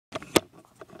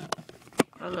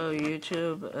Hello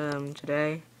YouTube.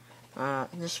 Today,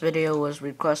 this video was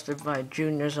requested by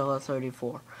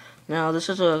JuniorZilla34. Now, this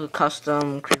is a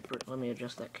custom creeper. Let me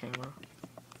adjust that camera.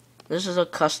 This is a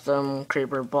custom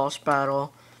creeper boss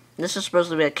battle. This is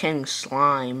supposed to be a king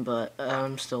slime, but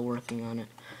I'm still working on it.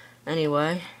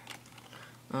 Anyway,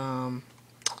 and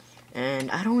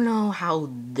I don't know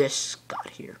how this got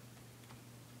here.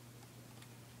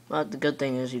 But the good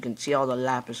thing is you can see all the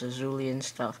lapis lazuli and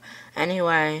stuff.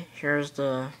 Anyway, here's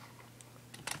my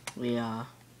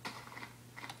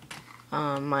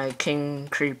king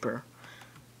creeper.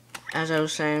 As I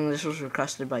was saying, this was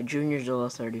requested by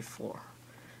JuniorZilla34.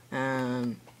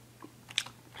 And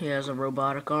he has a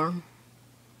robotic arm,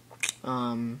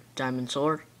 diamond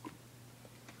sword,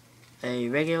 a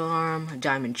regular arm, a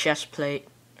diamond chest plate,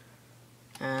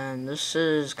 and this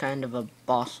is kind of a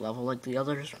boss level like the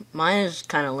others. Mine is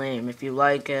kind of lame. If you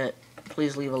like it,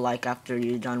 please leave a like after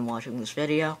you're done watching this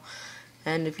video.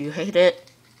 And if you hate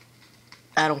it,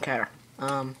 I don't care.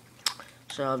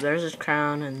 So there's his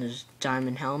crown and his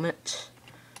diamond helmet.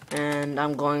 And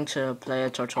I'm going to play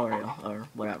a tutorial, or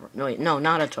whatever. No, wait, no,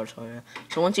 not a tutorial.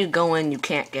 So once you go in, you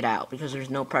can't get out, because there's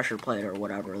no pressure plate or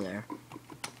whatever there.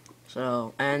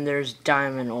 So, and there's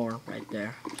diamond ore right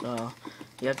there. So,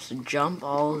 you have to jump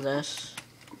all of this,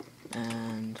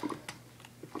 and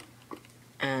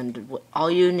all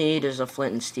you need is a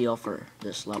flint and steel for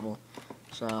this level.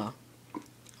 So,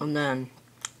 and then,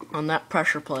 on that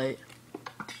pressure plate,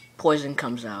 poison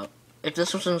comes out. If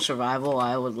this was in survival,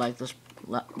 I would like this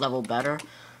level better.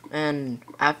 And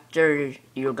after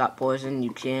you got poisoned,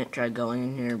 you can't try going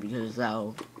in here because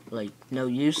that'll, like, no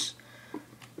use.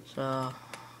 So,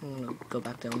 I'm gonna go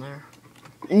back down there.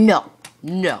 No.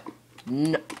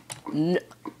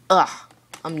 Ugh.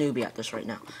 I'm newbie at this right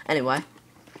now. Anyway.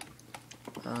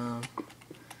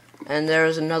 And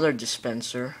there's another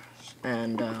dispenser.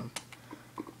 And,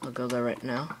 I'll go there right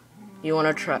now. You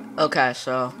wanna try... Okay,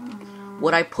 so...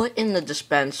 what I put in the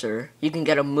dispenser, you can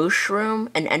get a mushroom,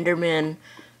 an enderman,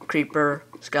 creeper,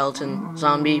 skeleton,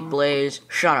 zombie, blaze,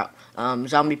 shut up,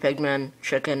 zombie pigman,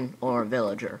 chicken, or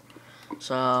villager.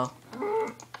 So...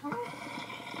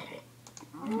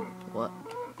 what?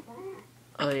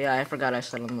 Oh yeah, I forgot I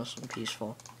said on this one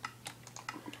peaceful.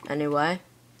 Anyway,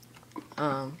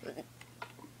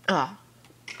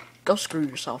 go screw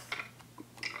yourself.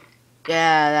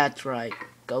 Yeah, that's right.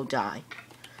 Go die.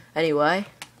 Anyway,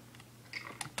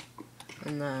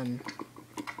 and then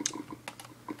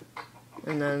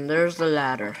there's the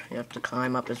ladder. You have to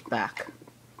climb up his back.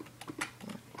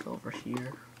 Go over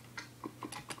here.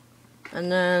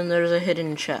 And then there's a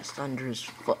hidden chest under his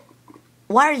foot.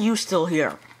 Why are you still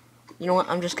here? You know what?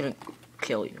 I'm just gonna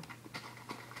kill you.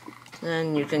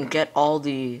 Then you can get all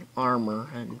the armor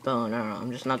and bow and arrow.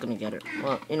 I'm just not gonna get it.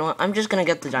 Well, you know what? I'm just gonna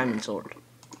get the diamond sword.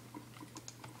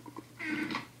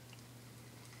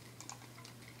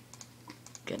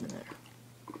 Get in there.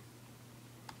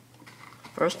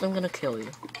 First, I'm gonna kill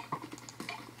you.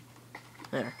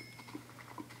 There.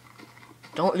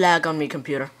 Don't lag on me,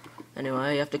 computer.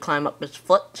 Anyway, you have to climb up his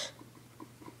foot.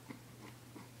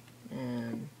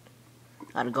 And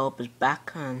gotta go up his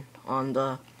back and on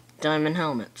the diamond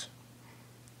helmet.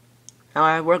 Now,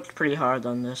 I worked pretty hard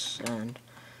on this, and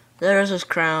there's his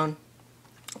crown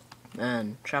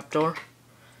and trapdoor.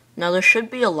 Now, there should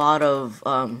be a lot of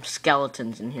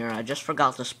skeletons in here. I just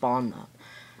forgot to spawn them.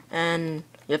 And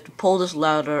you have to pull this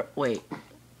ladder. Wait,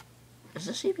 is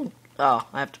this even... oh,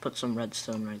 I have to put some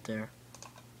redstone right there.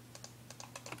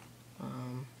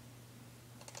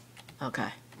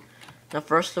 Okay. Now,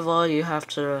 first of all, you have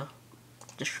to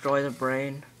destroy the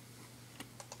brain.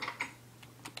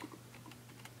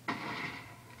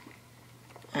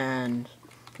 And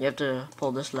you have to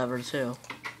pull this lever too.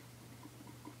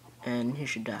 And he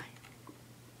should die.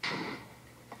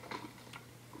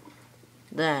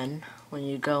 Then, when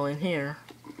you go in here...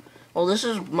 well, this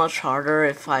is much harder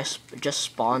if I just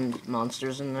spawned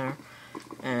monsters in there.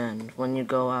 And when you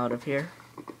go out of here,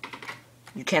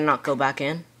 you cannot go back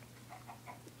in.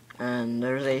 And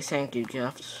there's a thank you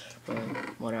gift, but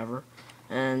whatever.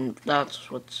 And that's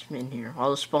what's in here.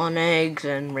 All the spawn eggs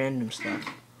and random stuff.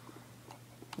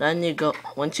 Then you go,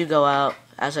 once you go out,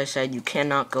 as I said, you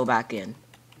cannot go back in.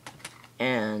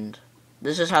 And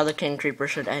this is how the king creeper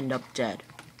should end up dead.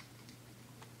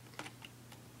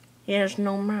 He has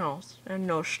no mouth and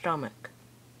no stomach.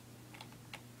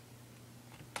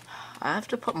 I have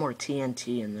to put more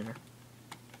TNT in there.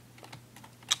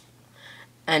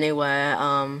 Anyway,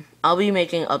 I'll be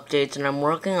making updates, and I'm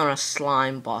working on a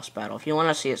slime boss battle. If you want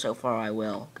to see it so far, I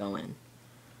will go in.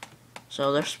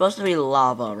 So there's supposed to be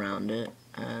lava around it,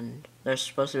 and there's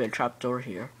supposed to be a trapdoor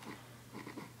here.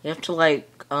 You have to,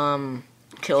 like,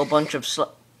 kill a bunch of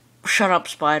shut up,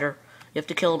 spider. You have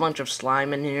to kill a bunch of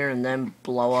slime in here and then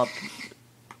blow up.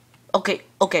 Okay,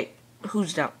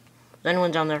 who's down? Is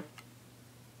anyone down there?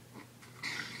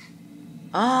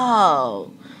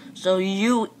 Oh, so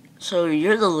you're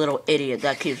the little idiot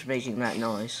that keeps making that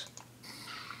noise.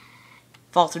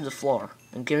 Fall through the floor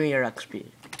and give me your XP.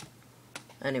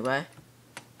 Anyway,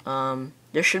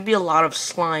 there should be a lot of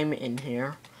slime in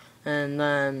here, and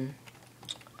then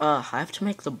I have to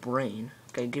make the brain.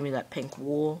 Okay, give me that pink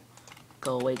wool.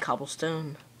 Go away,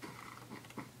 cobblestone.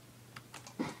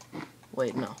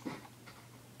 Wait, no.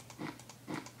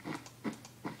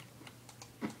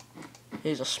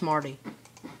 He's a smarty.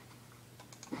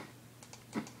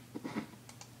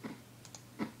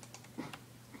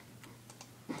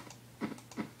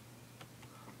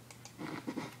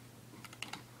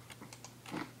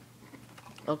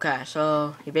 Okay,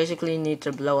 so you basically need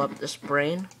to blow up this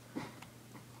brain.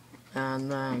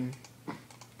 And then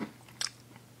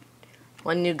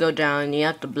when you go down, you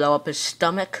have to blow up his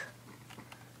stomach.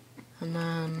 And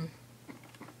then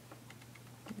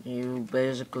you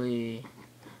basically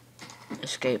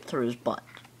escape through his butt.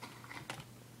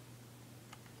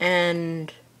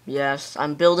 And yes,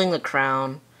 I'm building the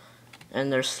crown,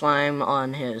 and there's slime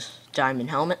on his diamond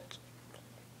helmet.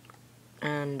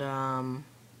 And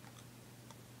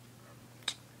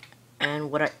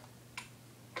what I'm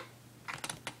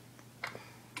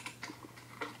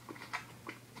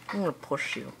gonna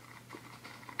push you.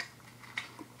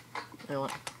 You know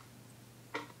what?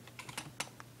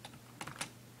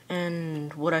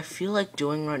 And what I feel like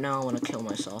doing right now, I want to kill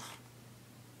myself.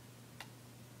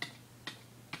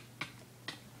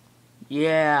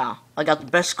 Yeah, I got the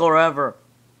best score ever.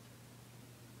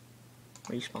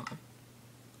 Respawn.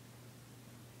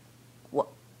 What?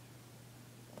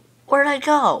 Where'd I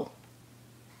go?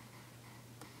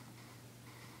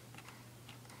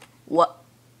 What?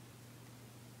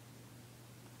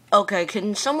 Okay,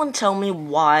 can someone tell me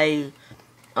why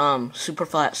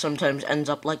Superflat sometimes ends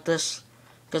up like this?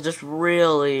 Because it's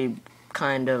really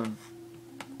kind of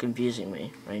confusing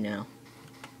me right now.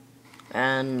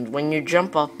 And when you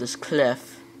jump off this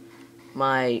cliff,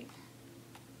 where'd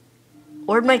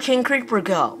my King Creeper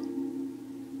go?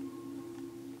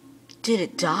 Did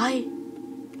it die?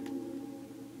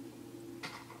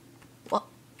 What?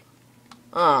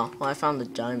 Oh, well, I found the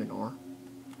diamond ore.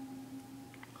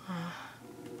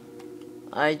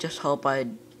 I just hope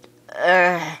where'd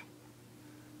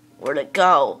it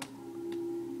go?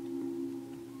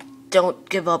 Don't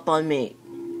give up on me.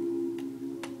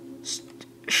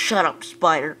 Shut up,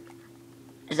 spider.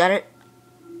 Is that it?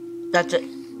 That's it.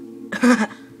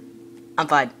 I'm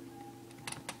fine.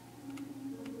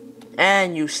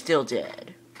 And you still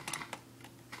did.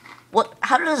 What?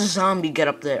 How did a zombie get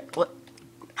up there? What?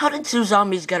 How did two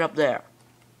zombies get up there?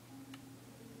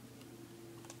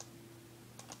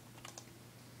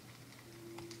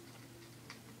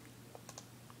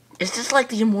 Is this like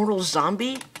the immortal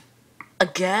zombie?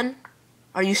 Again?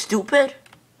 Are you stupid?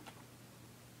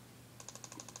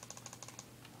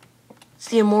 It's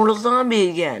the immortal zombie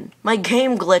again. My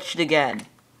game glitched again.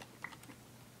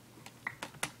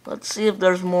 Let's see if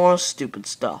there's more stupid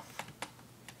stuff.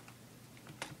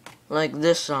 Like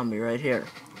this zombie right here.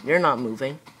 You're not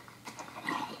moving.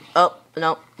 Oh,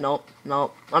 no.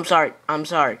 I'm sorry. I'm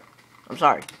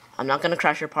not gonna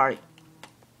crash your party.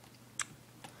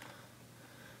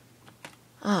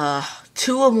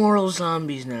 Two immortal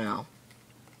zombies now.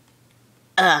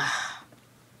 Now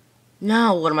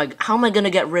how am I gonna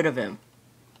get rid of him?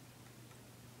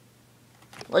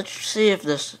 Let's see if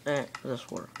this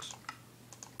works.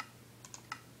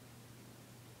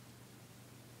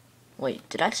 Wait,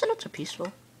 did I set it to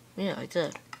peaceful? Yeah, I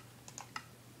did.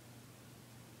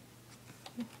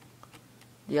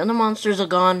 The other monsters are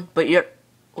gone, but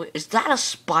wait, is that a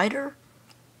spider?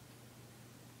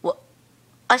 What?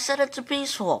 I set it to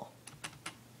peaceful.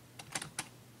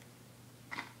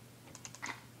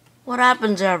 What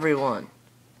happens, everyone?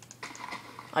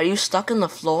 Are you stuck in the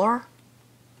floor?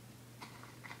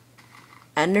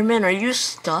 Enderman, are you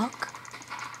stuck?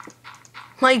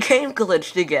 My game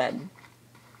glitched again.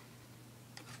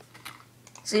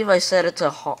 See if I set it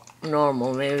to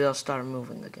normal, maybe I'll start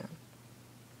moving again.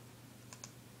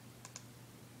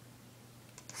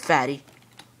 Fatty.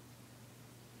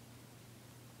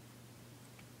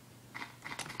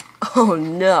 Oh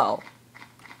no.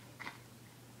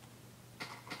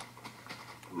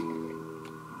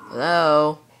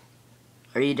 Hello?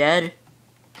 Are you dead?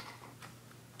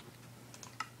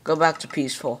 Go back to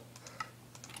peaceful.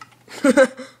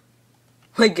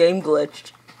 My game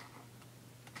glitched.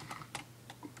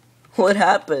 What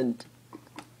happened?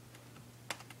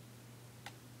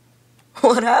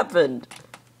 What happened?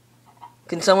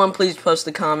 Can someone please post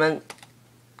a comment?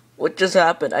 What just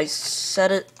happened? I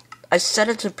set it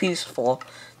to peaceful,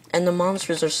 and the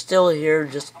monsters are still here,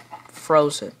 just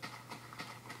frozen.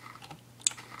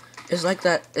 Is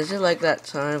it like that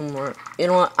time where, you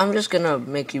know what, I'm just gonna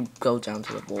make you go down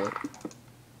to the board.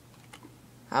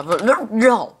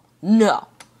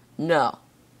 No.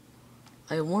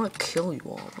 I wanna kill you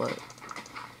all, but...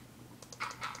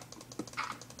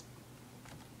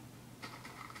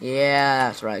 Yeah,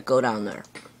 that's right, go down there.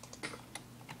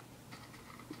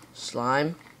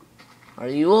 Slime, are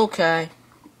you okay?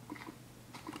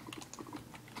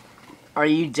 Are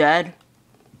you dead?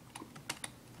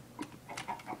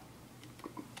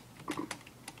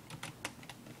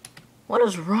 What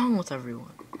is wrong with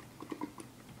everyone?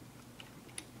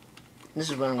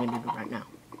 This is what I'm going to do right now.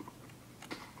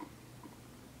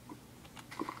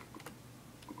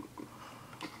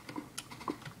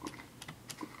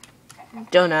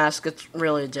 Don't ask, it's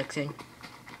really addicting.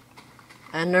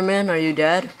 Enderman, are you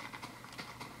dead?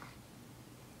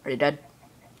 Are you dead?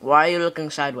 Why are you looking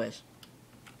sideways?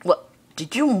 What?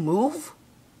 Did you move?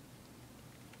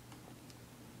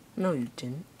 No, you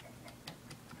didn't.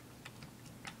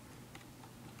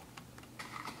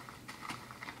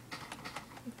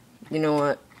 You know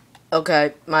what?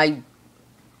 Okay, my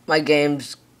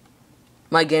game's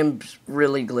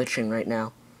really glitching right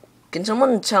now. Can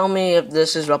someone tell me if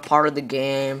this is a part of the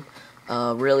game,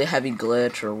 really heavy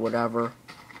glitch or whatever?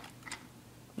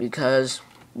 Because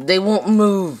they won't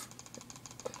move.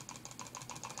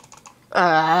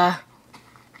 Well,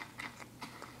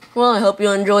 I hope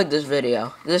you enjoyed this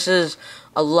video. This is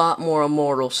a lot more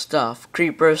immortal stuff.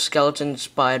 Creepers, skeletons,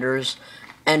 spiders,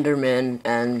 endermen,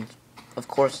 and of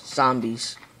course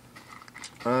zombies.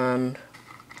 And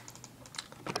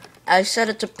I set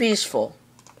it to peaceful.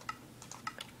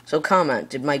 So comment,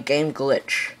 did my game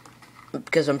glitch?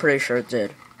 Because I'm pretty sure it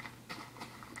did.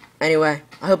 Anyway,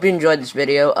 I hope you enjoyed this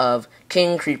video of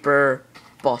King Creeper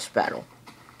boss battle.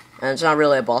 And it's not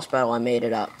really a boss battle, I made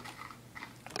it up.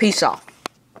 Peace off.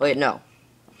 Wait, no.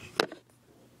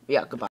 Yeah, goodbye.